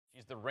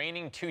the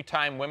reigning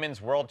two-time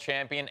women's world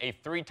champion, a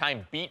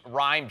three-time beat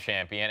rhyme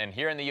champion, and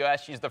here in the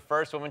U.S., she's the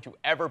first woman to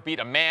ever beat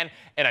a man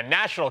in a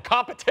national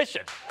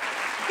competition.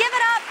 Give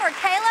it up for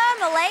Kaila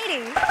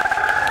Mullady.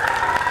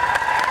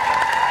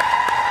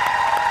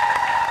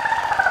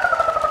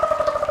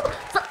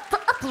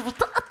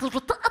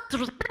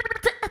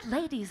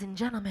 Ladies and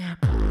gentlemen,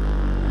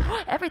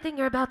 everything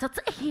you're about to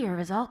hear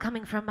is all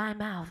coming from my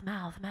mouth.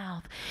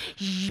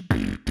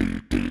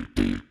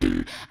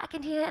 I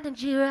can hear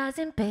energy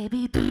rising,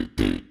 baby.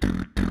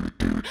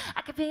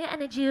 I can feel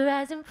energy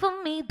rising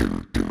for me.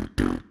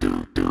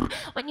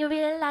 When you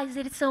realize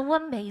it, it's so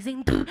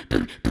amazing.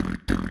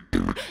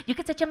 You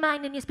can set your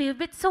mind and your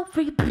spirit so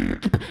free.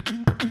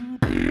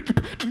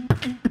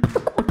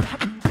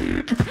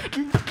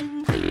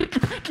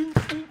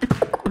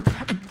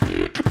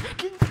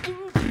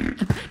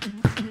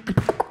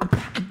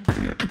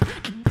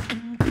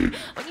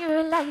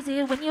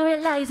 When you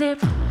realize it.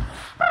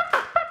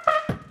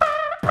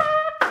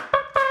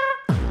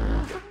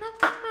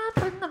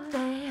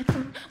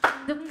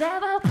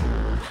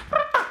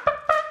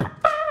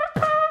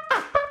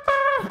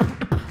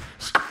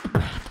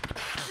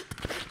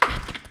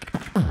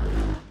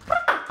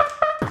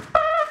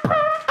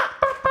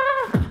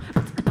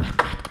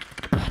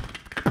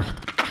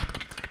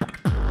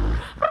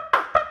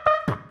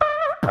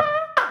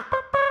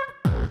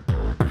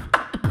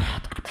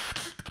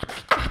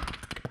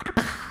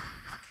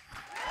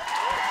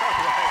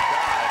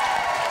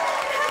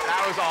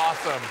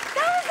 Awesome.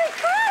 That was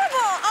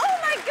incredible. Oh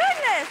my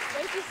goodness.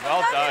 Thank you so much.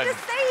 Well done. Good to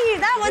see you.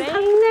 That was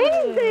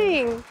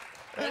amazing.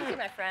 Thank you,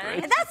 my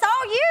friend. And that's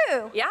all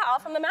you. Yeah, all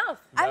from the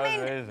mouth. I mean,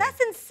 amazing. that's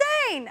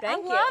insane.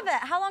 Thank you. I love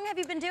it. How long have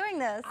you been doing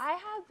this? I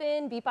have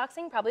been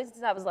beatboxing probably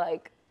since I was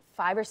like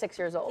 5 or 6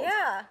 years old.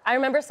 Yeah. I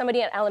remember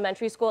somebody at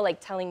elementary school like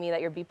telling me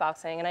that you're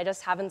beatboxing, and I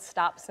just haven't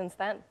stopped since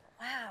then.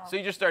 Wow. So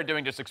you just started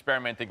doing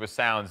experimenting with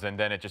sounds, and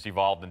then it just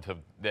evolved into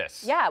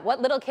this. Yeah, what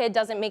little kid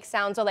doesn't make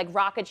sounds or like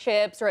rocket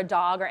ships or a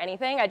dog or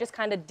anything? I just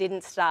kind of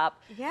didn't stop.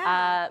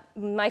 Yeah.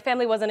 My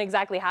family wasn't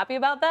exactly happy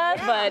about that,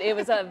 but it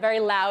was a very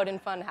loud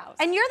and fun house.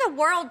 And you're the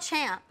world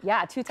champ.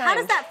 Yeah, 2 times. How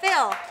does that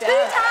feel? Yeah. 2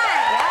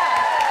 times.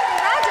 Yeah.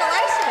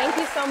 Congratulations. Thank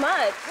you so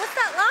much. What's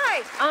that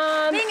like?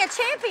 Being a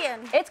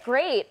champion. It's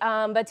great,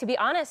 but to be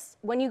honest,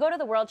 when you go to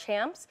the world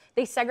champs,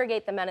 they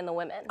segregate the men and the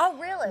women. Oh,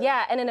 really?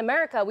 Yeah, and in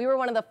America, we were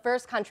one of the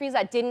first countries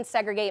that didn't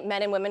segregate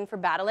men and women for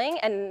battling,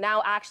 and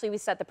now actually we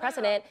set the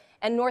precedent,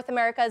 and North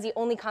America is the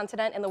only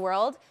continent in the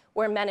world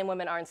where men and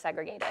women aren't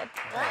segregated.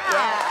 Wow.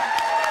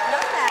 Yeah.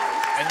 Love that.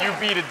 And you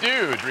beat a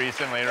dude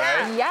recently,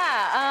 right?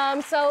 Yeah,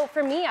 so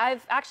for me,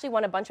 I've actually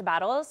won a bunch of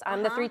battles.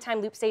 I'm the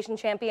 3-time loop station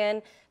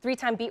champion,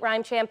 3-time beat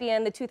rhyme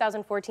champion, the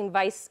 2014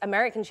 Vice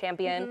American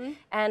champion,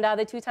 and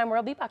the 2-time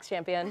world beatbox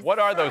champion. What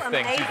are those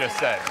things you just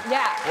said?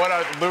 Yeah. What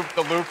are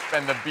the loop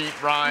and the beat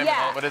rhyme?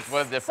 Yeah. And what is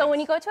the difference? So when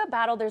you go to a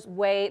battle, there's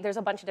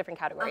a bunch of different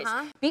categories.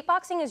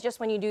 Beatboxing is just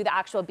when you do the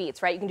actual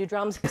beats, right? You can do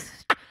drums.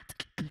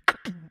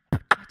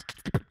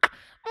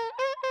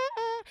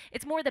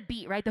 It's more the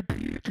beat, right? The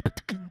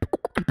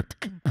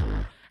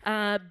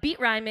beat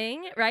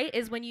rhyming, right,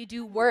 is when you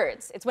do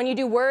Words. It's when you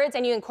do words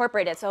and you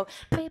incorporate it. So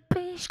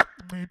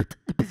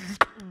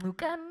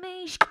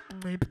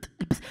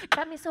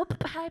got me so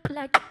hype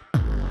like.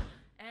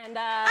 and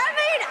I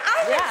mean,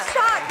 I was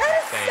shocked. That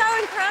is so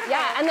incredible.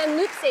 yeah, and then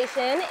loop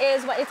station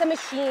is what it's a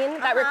machine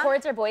that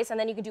records your voice, and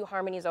then you can do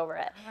harmonies over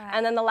it. Right.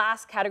 And then the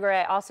last category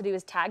I also do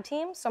is tag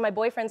team. So my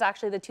boyfriend's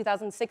actually the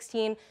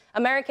 2016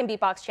 American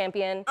beatbox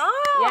champion.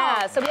 Oh.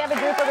 Yeah, so we have a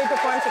group where we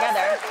perform together.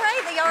 That's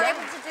great that y'all are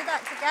able to do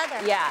that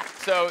together. Yeah.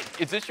 So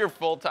is this your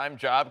full-time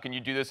job? Can you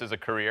do this as a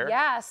career?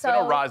 Yeah, I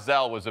know so-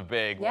 Rozelle was a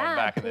big one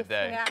back in the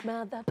day.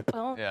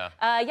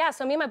 Yeah,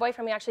 so me and my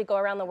boyfriend, we actually go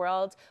around the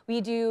world.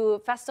 We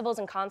do festivals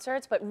and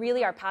concerts, but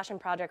really our passion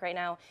project right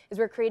now is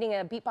we're creating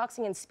a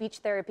beatboxing and speech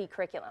therapy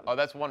curriculum. Oh,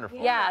 that's wonderful.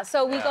 Yeah,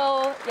 so we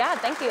go,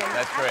 thank you.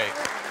 That's great.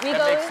 We That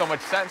go- makes so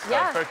much sense, though.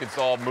 Yeah. It's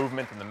all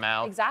movement in the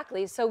mouth.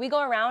 Exactly. So we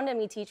go around and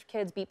we teach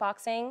kids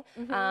beatboxing.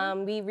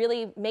 We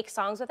really make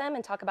songs with them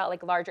and talk about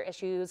like larger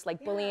issues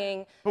like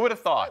bullying. Who would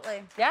have thought?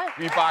 Absolutely. Yeah.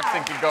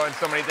 Beatboxing can go in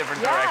so many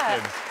different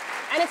directions.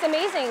 And it's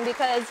amazing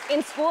because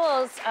in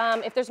schools,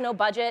 if there's no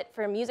budget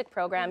for a music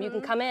program, you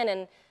can come in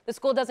and the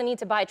school doesn't need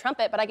to buy a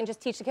trumpet, but I can just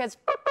teach the kids.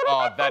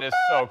 Oh, that is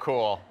so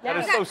cool. That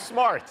is so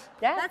smart.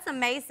 Yeah. That's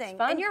amazing.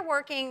 fun. And you're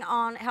working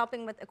on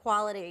helping with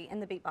equality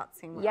in the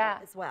beatboxing world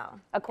as well.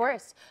 Of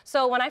course.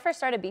 So when I first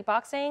started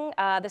beatboxing,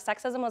 the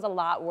sexism was a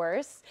lot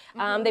worse.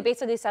 They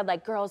basically said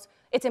like girls,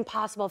 it's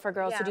impossible for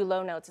girls to do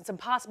low notes. It's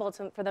impossible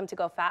for them to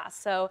go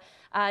fast. So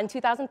in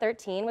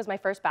 2013 was my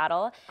first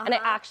battle, and I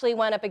actually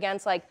went up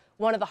against like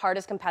one of the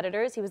hardest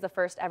competitors. He was the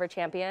first ever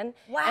champion.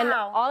 Wow. And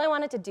all I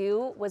wanted to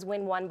do was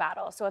win one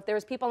battle. So if there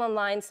was people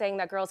online saying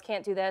that girls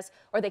can't do this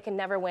or they can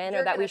never win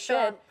or that we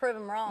should, prove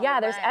them wrong. yeah,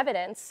 there's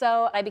evidence.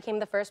 So I became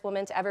the first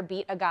woman to ever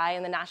beat a guy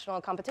in the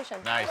national competition.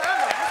 Nice.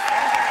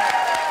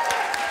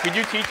 Could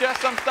you teach us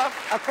some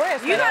stuff? Of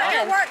course. You got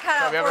your work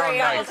cut out we have our for own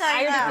you. mics. I'll tell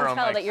I you already that. Our can own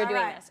tell mics. that you're doing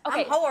All right. this.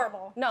 Okay. I'm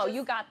horrible. No,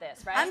 you got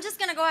this, right? I'm just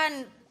gonna go ahead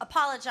and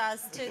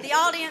apologize to the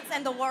audience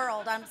and the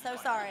world. I'm so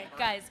sorry.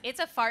 Guys, it's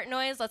a fart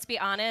noise, let's be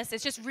honest.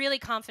 It's just really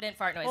confident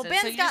fart noises. Well,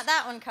 Ben's So you got just-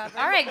 that one covered.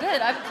 All right,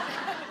 good.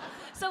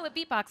 So with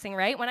beatboxing,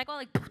 right? When I go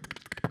like,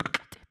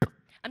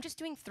 I'm just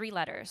doing 3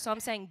 letters. So I'm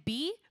saying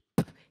B,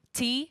 T,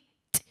 T,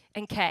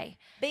 and K.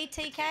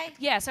 BTK.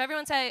 Yeah, so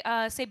everyone say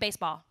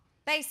baseball.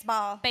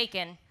 Baseball.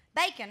 Bacon.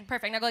 Bacon.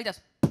 Perfect, now go like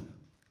this.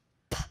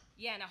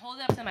 Yeah, now hold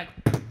it up to the mic.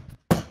 What's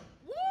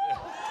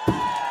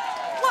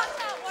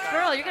that word?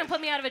 Girl, you're gonna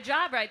put me out of a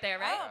job right there,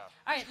 right? Oh.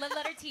 All right,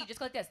 letter T, just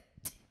go like this.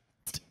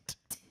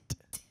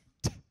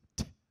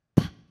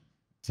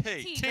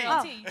 T, girl,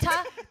 Oh. T.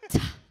 Ta,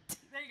 ta.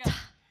 There you go.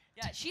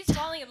 Yeah, she's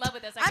falling in love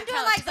with this. I I'm can doing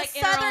tell. like She's the like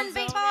in her southern own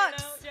zone beatbox. right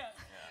now. Yeah.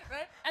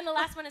 Right? And the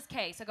last one is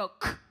K, so go.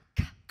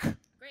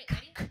 Great,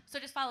 ready? So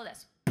just follow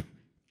this.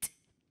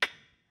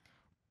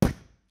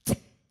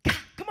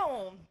 Come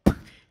on.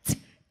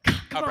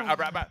 Oh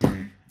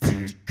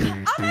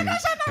my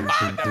gosh, I'm a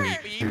rapper!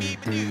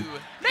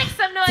 Make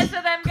some noise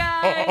for them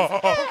guys.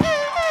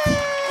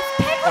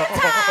 Pickler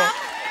time!